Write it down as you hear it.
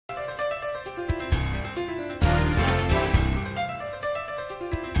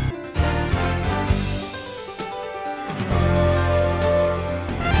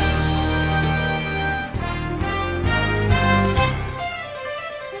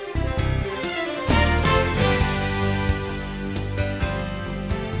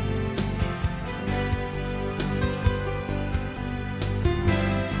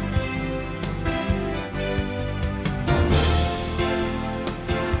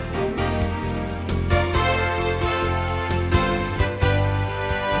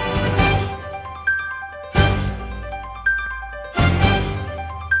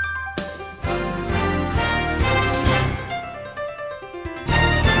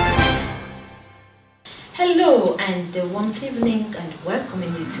and a warm evening and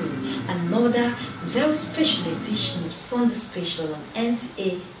welcoming you to another very special edition of Sunday Special on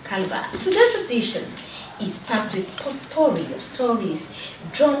Nta Calabar. Today's edition is packed with potpourri of stories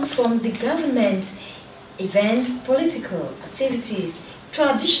drawn from the government, events, political activities,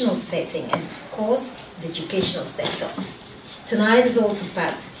 traditional setting, and of course the educational sector. Tonight is also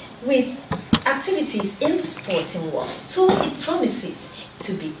packed with activities in the sporting world, so it promises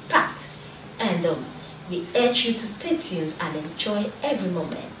to be packed, and we urge you to stay tuned and enjoy every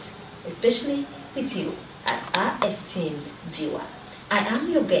moment, especially with you as our esteemed viewer. I am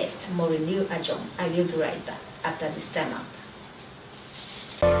your guest, Morinu Ajom. I will be right back after this time out.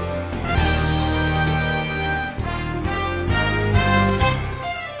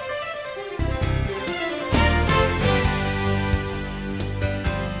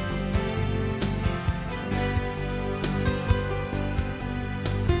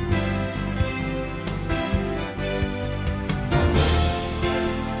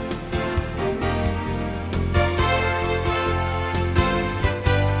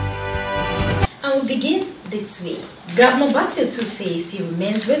 We begin this way. Governor Basiotu says he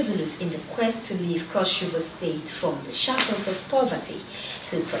remains resolute in the quest to lift Cross River State from the shackles of poverty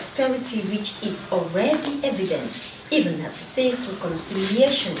to prosperity, which is already evident, even as he says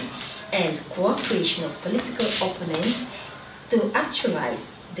reconciliation and cooperation of political opponents to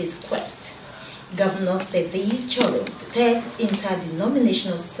actualize this quest. Governor said this during the third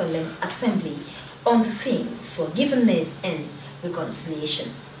interdenominational solemn assembly on the theme forgiveness and reconciliation.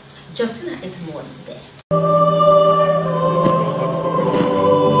 Justina Edmo was there.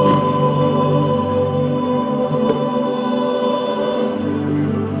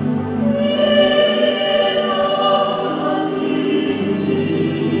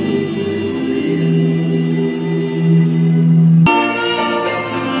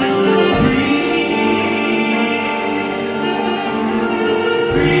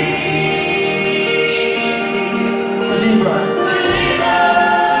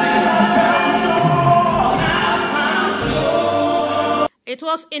 It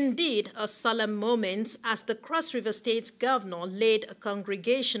was indeed a solemn moment as the Cross River State Governor led a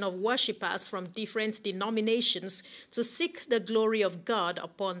congregation of worshippers from different denominations to seek the glory of God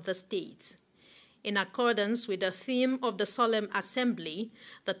upon the state. In accordance with the theme of the solemn assembly,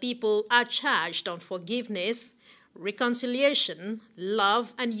 the people are charged on forgiveness, reconciliation,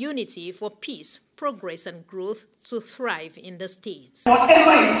 love, and unity for peace, progress, and growth to thrive in the state.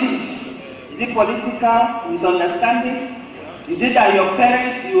 Whatever it is it political misunderstanding? Is it that your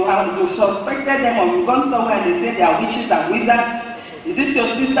parents, you suspected them, or you've gone somewhere and they say they are witches and wizards? Is it your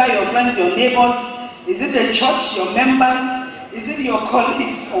sister, your friends, your neighbors? Is it the church, your members? Is it your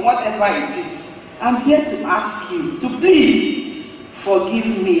colleagues, or whatever it is? I'm here to ask you to please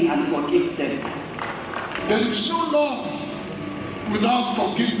forgive me and forgive them. There is no love without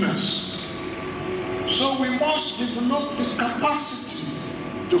forgiveness. So we must develop the capacity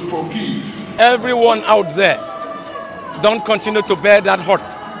to forgive. Everyone out there, don't continue to bear that hurt.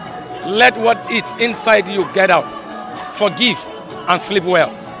 Let what is inside you get out. Forgive and sleep well,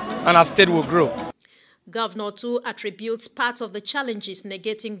 and our state will grow. Governor too attributes part of the challenges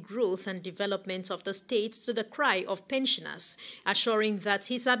negating growth and development of the state to the cry of pensioners, assuring that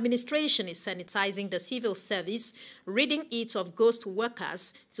his administration is sanitizing the civil service, ridding it of ghost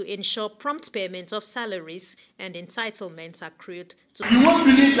workers to ensure prompt payment of salaries and entitlements accrued to. You won't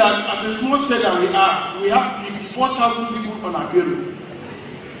believe that as a small state that we have 54,000 people on our payroll.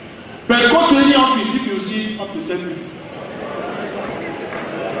 But go to any office if you see up to 10 people.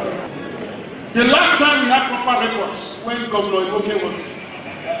 The last time we had proper records, when Governor Imoke was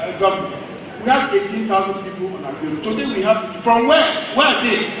governor, we had 18,000 people on our payroll. Today we have, from where? Where are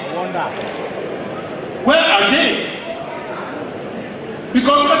they? I wonder. Where are they?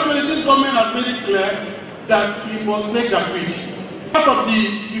 Because actually this government has made it clear that he must make that wage. Out of the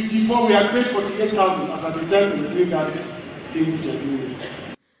 54, we have paid 48,000 as at the time we were doing that thing which are doing.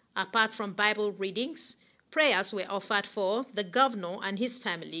 Apart from Bible readings, prayers were offered for the governor and his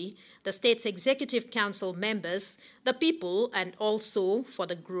family, the state's executive council members, the people, and also for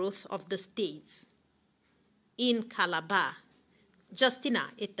the growth of the states. In Calabar, Justina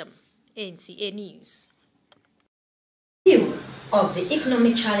Etam, NTA News. View of the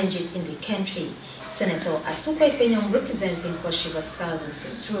economic challenges in the country, Senator Asuka Ipenyong, representing Cross River Southern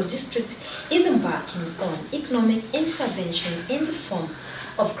Central District, is embarking on economic intervention in the form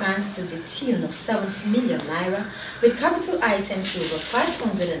of grants to the tune of 70 million naira, with capital items to over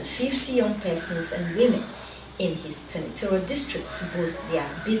 550 young persons and women in his senatorial district to boost their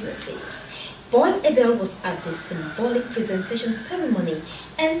businesses. Paul Abel was at the symbolic presentation ceremony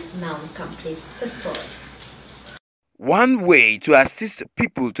and now completes the story. One way to assist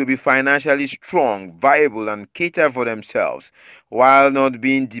people to be financially strong, viable, and cater for themselves while not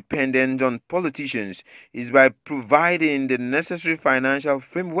being dependent on politicians is by providing the necessary financial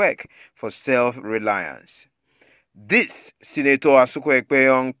framework for self-reliance. This, Senator Asuko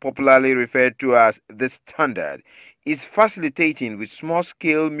Ekpeyong, popularly referred to as the Standard, is facilitating with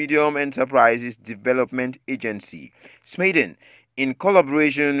Small-Scale Medium Enterprises Development Agency, SMEDEN, in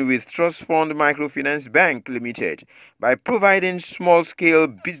collaboration with Trust Fund Microfinance Bank Limited by providing small-scale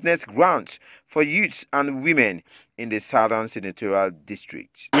business grants for youths and women in the Southern Senatorial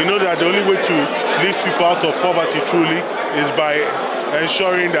District. We know that the only way to lift people out of poverty truly is by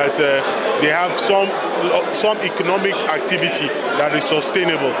ensuring that they have some economic activity that is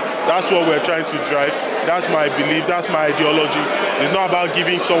sustainable. That's what we're trying to drive. That's my belief, that's my ideology. It's not about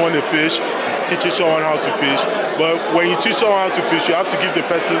giving someone a fish, it's teaching someone how to fish. But when you teach someone how to fish, you have to give the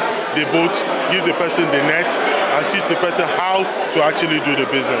person the boat, give the person the net, and teach the person how to actually do the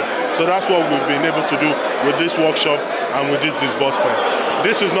business. So that's what we've been able to do with this workshop and with this disbursement.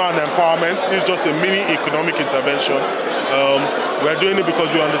 This is not an empowerment, this is just a mini economic intervention. We're doing it because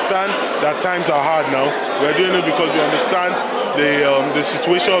we understand that times are hard now. We're doing it because we understand the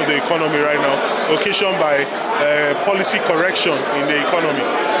situation of the economy right now, occasioned by policy correction in the economy.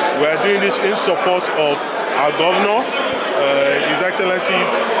 We're doing this in support of our governor, His Excellency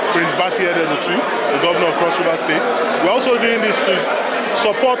Prince Bassey Ededotu, the governor of Cross River State. We're also doing this to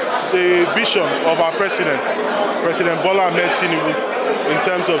support the vision of our president, President Bola Ahmed Tinubu, in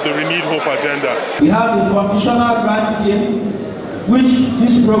terms of the Renewed Hope agenda. We have the conditional grant scheme, which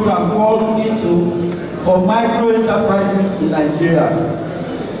this program falls into for micro enterprises in Nigeria.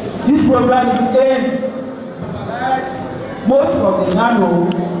 This program is aimed at most of the nano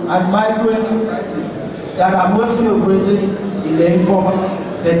and micro enterprises that are mostly operating in the informal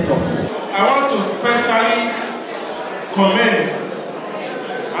sector. I want to specially commend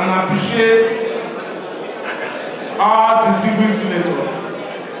and appreciate our distinguished senator,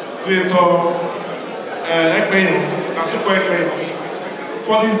 Asuko Ekpeyong,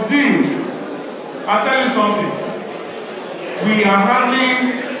 for the zeal. I'll tell you something. We are handling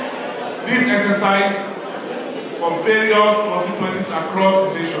this exercise for various constituencies across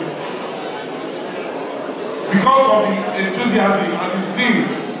the nation. Because of the enthusiasm and the zeal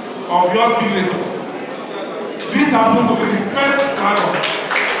of your senator, this happens to be the first ballot.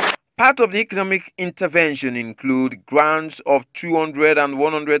 Part of the economic intervention include grants of 200 and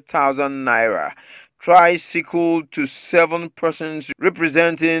 100,000 naira, tricycle to 7 persons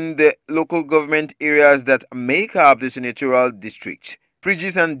representing the local government areas that make up the senatorial district,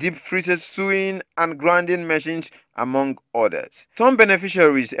 fridges and deep freezers, sewing and grinding machines, among others. Some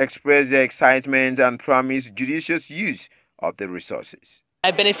beneficiaries expressed their excitement and promised judicious use of the resources. I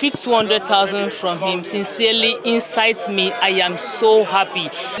benefit 200,000 from him. Sincerely incites me. I am so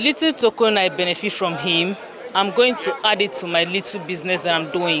happy. Little token I benefit from him, I'm going to add it to my little business that I'm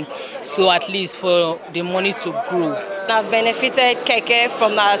doing, so at least for the money to grow. I've benefited Keke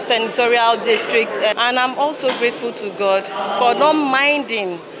from our senatorial district, and I'm also grateful to God for not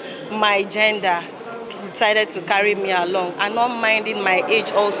minding my gender. He decided to carry me along and not minding my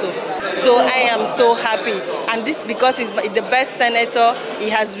age also. So I am so happy, and this because he's the best senator. He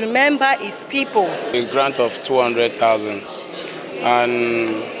has remembered his people. A grant of 200,000,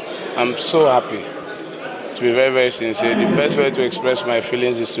 and I'm so happy. To be very, very sincere, the best way to express my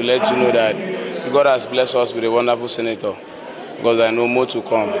feelings is to let you know that God has blessed us with a wonderful senator, because I know more to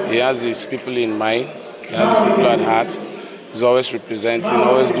come. He has his people in mind, he has his people at heart. He's always representing,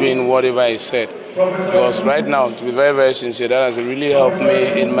 always doing whatever he said. Because right now, to be very, very sincere, that has really helped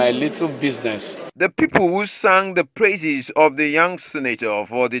me in my little business. The people who sang the praises of the young senator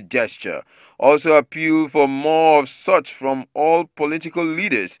for the gesture also appeal for more of such from all political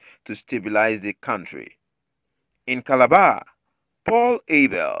leaders to stabilize the country. In Calabar, Paul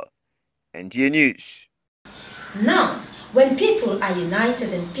Abel, Nta News. Now, when people are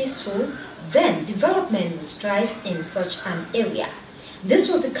united and peaceful, then development will strive in such an area.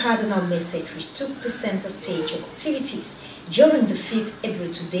 This was the cardinal message which took the center stage of activities during the 5th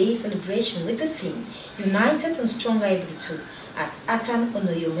Ebrutu Day celebration with the theme United and Stronger Ebrutu at Atan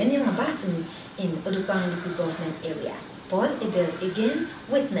Onoyomenyo Abatini in Odukwan local government area. Paul Abel again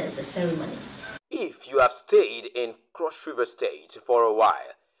witnessed the ceremony. If you have stayed in Cross River State for a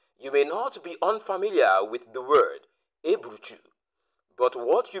while, you may not be unfamiliar with the word Ebrutu, but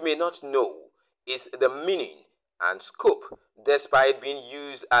what you may not know is the meaning and scope, despite being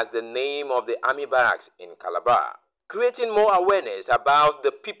used as the name of the army barracks in Calabar. Creating more awareness about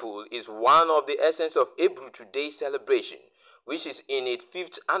the people is one of the essence of Ebrutu Day celebration, which is in its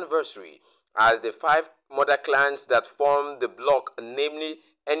 5th anniversary as the 5 mother clans that form the bloc, namely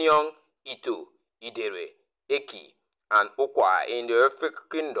Enyong, Ito, Idere, Eki, and Okwa in the Efik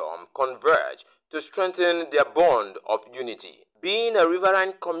Kingdom, converge to strengthen their bond of unity. Being a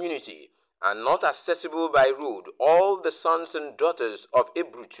riverine community and not accessible by road, all the sons and daughters of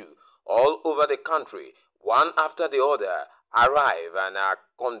Ebrutu all over the country, one after the other, arrive and are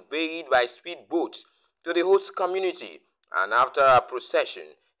conveyed by speedboats to the host community, and after a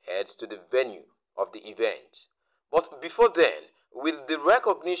procession heads to the venue of the event. But before then, with the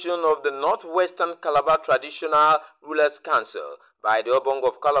recognition of the Northwestern Calabar Traditional Rulers Council by the Obong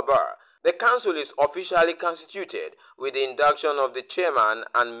of Calabar, the council is officially constituted with the induction of the chairman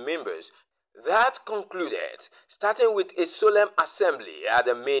and members. That concluded, starting with a solemn assembly at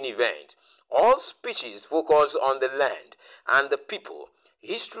the main event. All speeches focus on the land and the people,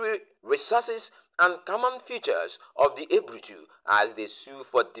 history, resources, and common features of the Ebrutu as they sue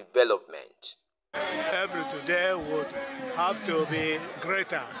for development. Ebrutu today would have to be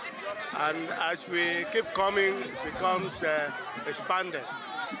greater, and as we keep coming, it becomes expanded.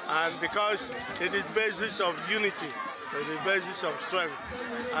 And because it is basis of unity, it is basis of strength,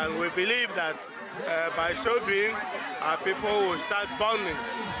 and we believe that by so being, our people will start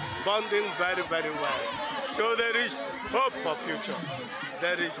bonding very, very well. So there is hope for future.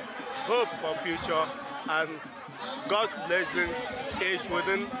 There is hope for future, and God's blessing is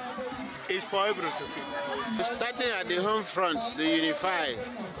within, is for Ebrutu people. Starting at the home front to unify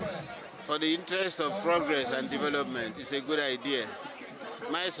for the interest of progress and development is a good idea.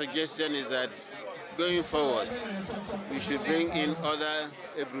 My suggestion is that going forward, we should bring in other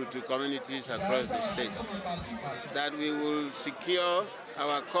Ebrutu communities across the state, that we will secure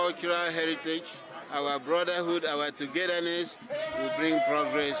our cultural heritage, our brotherhood, our togetherness will bring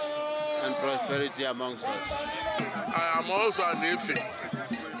progress and prosperity amongst us. I am also an Efi,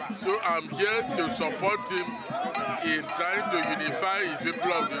 so I'm here to support him in trying to unify his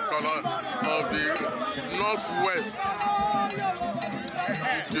people of the Northwest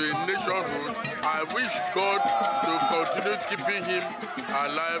into a nationhood. I wish God to continue keeping him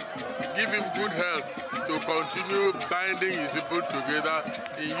alive, give him good health, to continue binding his people together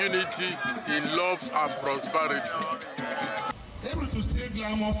in unity, in love and prosperity. Able to still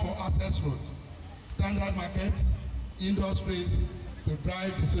glamour for access roads, standard markets, industries to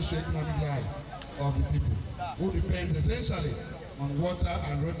drive the socio-economic life of the people, who depend essentially on water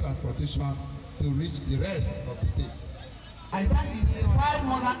and road transportation to reach the rest of the states. I thank the 5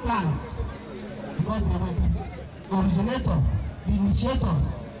 mother clans because they were the originator, the initiator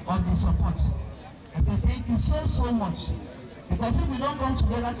of the support. I say thank you so much, because if we don't come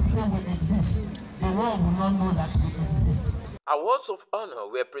together to say we exist, the world will not know that we exist. Awards of honor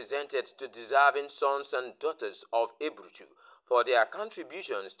were presented to deserving sons and daughters of Ebrutu for their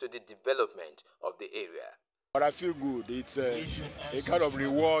contributions to the development of the area. But I feel good. It's a kind of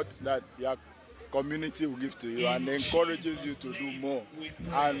reward that your community will give to you and encourages you to do more.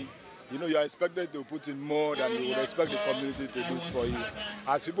 And you know, you are expected to put in more than you would expect the community to do for you.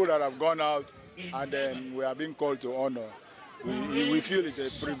 As people that have gone out and then we are being called to honor, we feel it's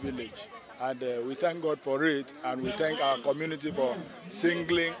a privilege. And we thank God for it, and we thank our community for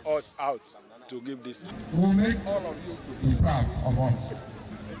singling us out to give this. We'll make all of you to be proud of us.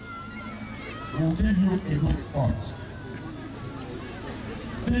 We'll give you a good thought.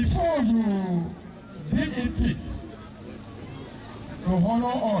 Before you deem it fit to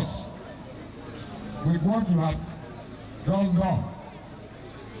honor us with what you have just done,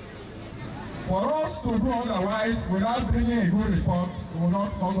 for us to do otherwise without bringing a good report will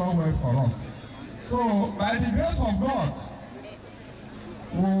not go well for us. So, by the grace of God,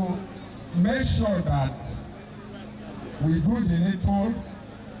 we'll make sure that we do the needful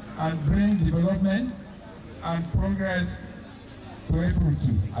and bring development and progress to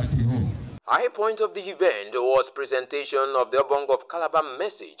Ebrutu as a whole. High point of the event was presentation of the Obong of Calabar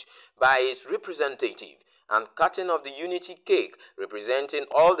message by its representative, and cutting of the unity cake representing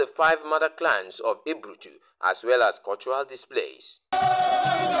all the 5 mother clans of Ebrutu, as well as cultural displays.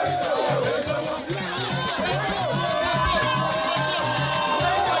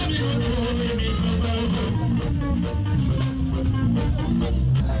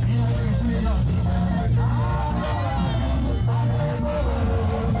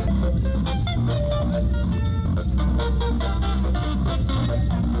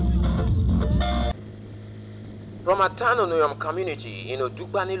 From Atanonoyam community in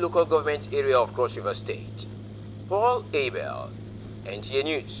Odukbani local government area of Cross River State, Paul Abel, NTA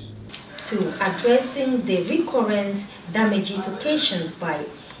News. To addressing the recurrent damages occasioned by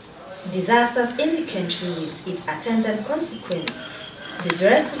disasters in the country with its attendant consequence The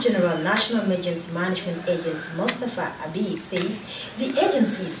Director General National Emergency Management Agency, Mustafa Abib, says the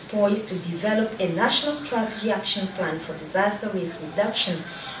agency is poised to develop a national strategy action plan for disaster risk reduction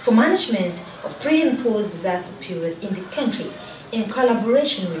for management of pre- and post-disaster period in the country in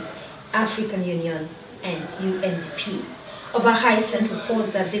collaboration with African Union and UNDP. Oba Hyson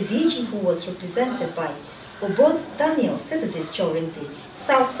reports that the DG, who was represented by Obot Daniel, stated this during the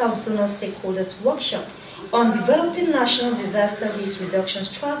South-South Zonal Stakeholders Workshop on developing national disaster risk reduction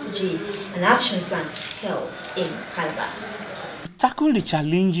strategy and action plan held in Calabar. To tackle the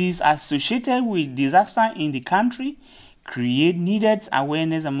challenges associated with disaster in the country, create needed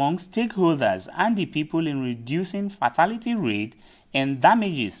awareness among stakeholders and the people in reducing fatality rate and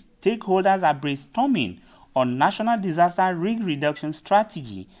damages, stakeholders are brainstorming on national disaster risk reduction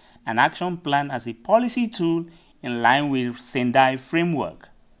strategy and action plan as a policy tool in line with Sendai framework.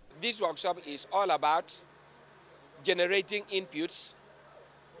 This workshop is all about generating inputs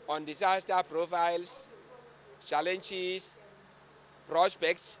on disaster profiles, challenges,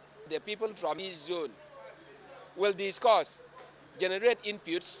 prospects. The people from each zone will discuss, generate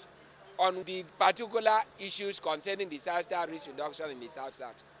inputs on the particular issues concerning disaster risk reduction in the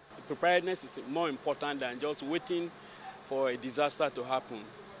South-South. Preparedness is more important than just waiting for a disaster to happen.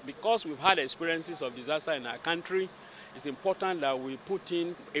 Because we've had experiences of disaster in our country, it's important that we put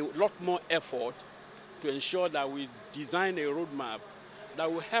in a lot more effort to ensure that we design a roadmap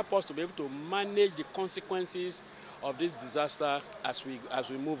that will help us to be able to manage the consequences of this disaster as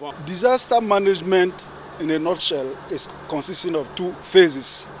we move on. Disaster management, in a nutshell, is consisting of two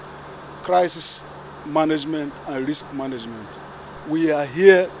phases: crisis management and risk management. We are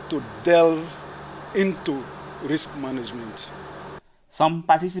here to delve into risk management. Some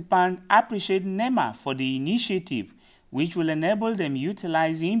participants appreciate NEMA for the initiative, which will enable them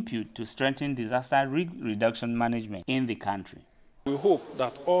utilize input to strengthen disaster risk reduction management in the country. We hope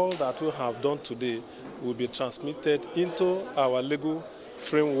that all that we have done today will be transmitted into our legal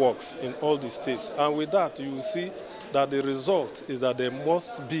frameworks in all the states. And with that, you will see that the result is that there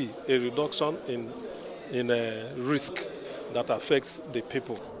must be a reduction in risk that affects the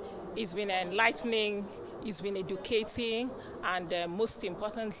people. It's been enlightening, it's been educating, and most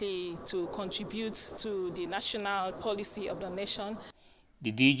importantly, to contribute to the national policy of the nation.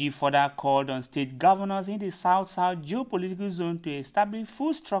 The DG further called on state governors in the South-South geopolitical zone to establish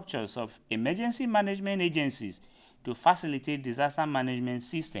full structures of emergency management agencies to facilitate disaster management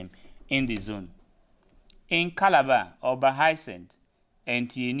system in the zone. In Calabar, Oba Hyacinth,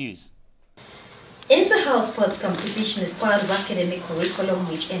 NTA News. Inter-house sports competition is part of academic curriculum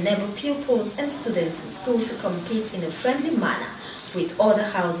which enable pupils and students in school to compete in a friendly manner with other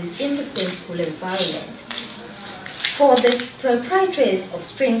houses in the same school environment. For the proprietaries of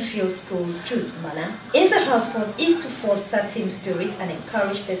Springfield School, Truth Manor, inter-house sport is to foster team spirit and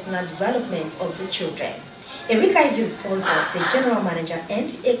encourage personal development of the children. Erika Ivy reports that the General Manager,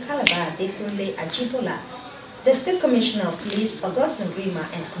 Nta Calabar, Dekunle Ajibola, the State Commissioner of Police, Augustine Grima,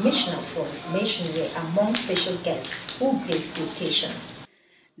 and Commissioner for Information were among special guests who graced the occasion.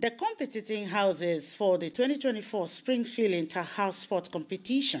 The competing houses for the 2024 Springfield Inter-House Sport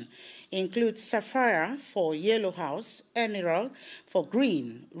Competition include Sapphire for Yellow House, Emerald for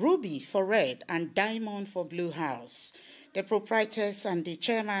Green, Ruby for Red, and Diamond for Blue House. The proprietors and the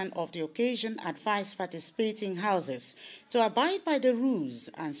chairman of the occasion advised participating houses to abide by the rules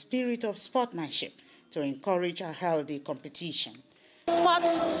and spirit of sportsmanship to encourage a healthy competition.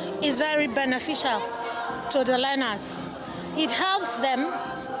 Sports is very beneficial to the learners. It helps them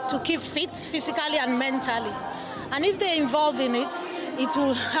to keep fit physically and mentally. And if they involve in it, it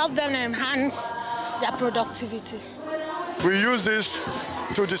will help them enhance their productivity. We use this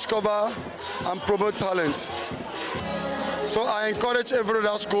to discover and promote talents. So I encourage every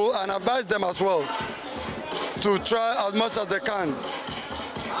other school and advise them as well to try as much as they can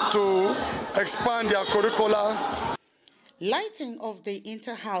to expand their curricula. Lighting of the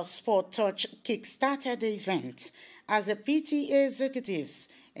Inter-House Sport Torch kick-started the event as the PTA executives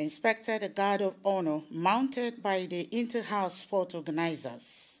inspected the guard of honor mounted by the Inter-House Sport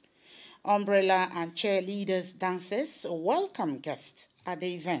organizers. Umbrella and cheerleaders dancers welcome guests at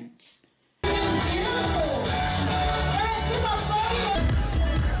the event.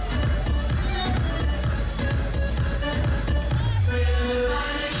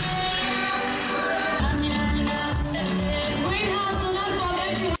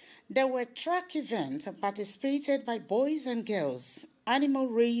 There were track events participated by boys and girls, animal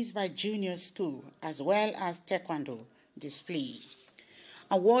race by junior school, as well as taekwondo display.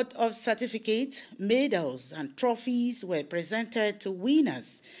 Award of certificates, medals, and trophies were presented to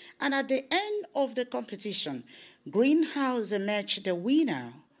winners, and at the end of the competition, Greenhouse emerged the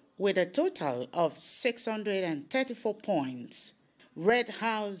winner with a total of 634 points. Red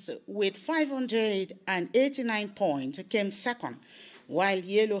House with 589 points came second, while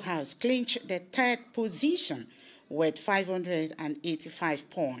Yellow House clinched the third position with 585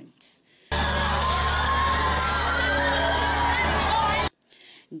 points.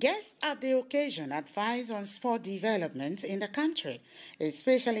 Guests at the occasion advised on sport development in the country,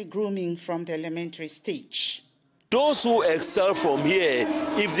 especially grooming from the elementary stage. Those who excel from here,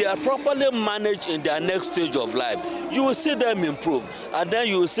 if they are properly managed in their next stage of life, you will see them improve. And then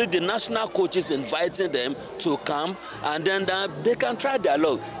you will see the national coaches inviting them to camp, and then they can try their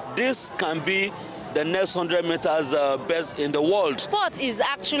luck. This can be the next 100 meters best in the world. Sport is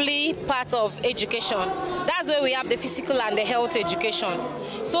actually part of education. That's where we have the physical and the health education.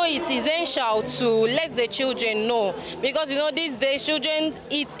 So it's essential to let the children know, because these days children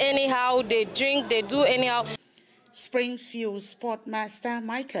eat anyhow, they drink, they do anyhow. Springfield Sportmaster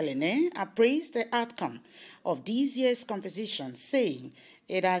Michael Ine appraised the outcome of this year's competition, saying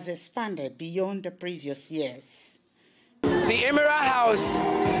it has expanded beyond the previous years. The Emerald House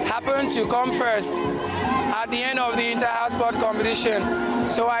happened to come first at the end of the inter-house sport competition.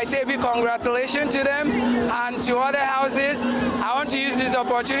 So I say big congratulations to them and to other houses. I want to use this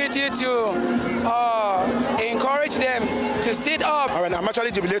opportunity to encourage them to sit up. I'm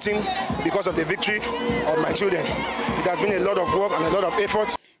actually jubilating because of the victory of my children. It has been a lot of work and a lot of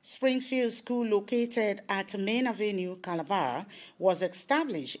effort. Springfield School, located at Main Avenue, Calabar, was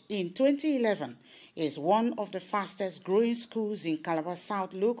established in 2011. Is one of the fastest growing schools in Calabar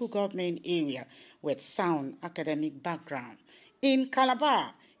South local government area with sound academic background. In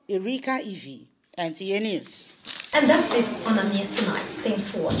Calabar, Erika Ivy, NTA News. And that's it on our news tonight. Thanks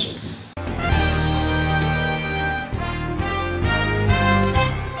for watching.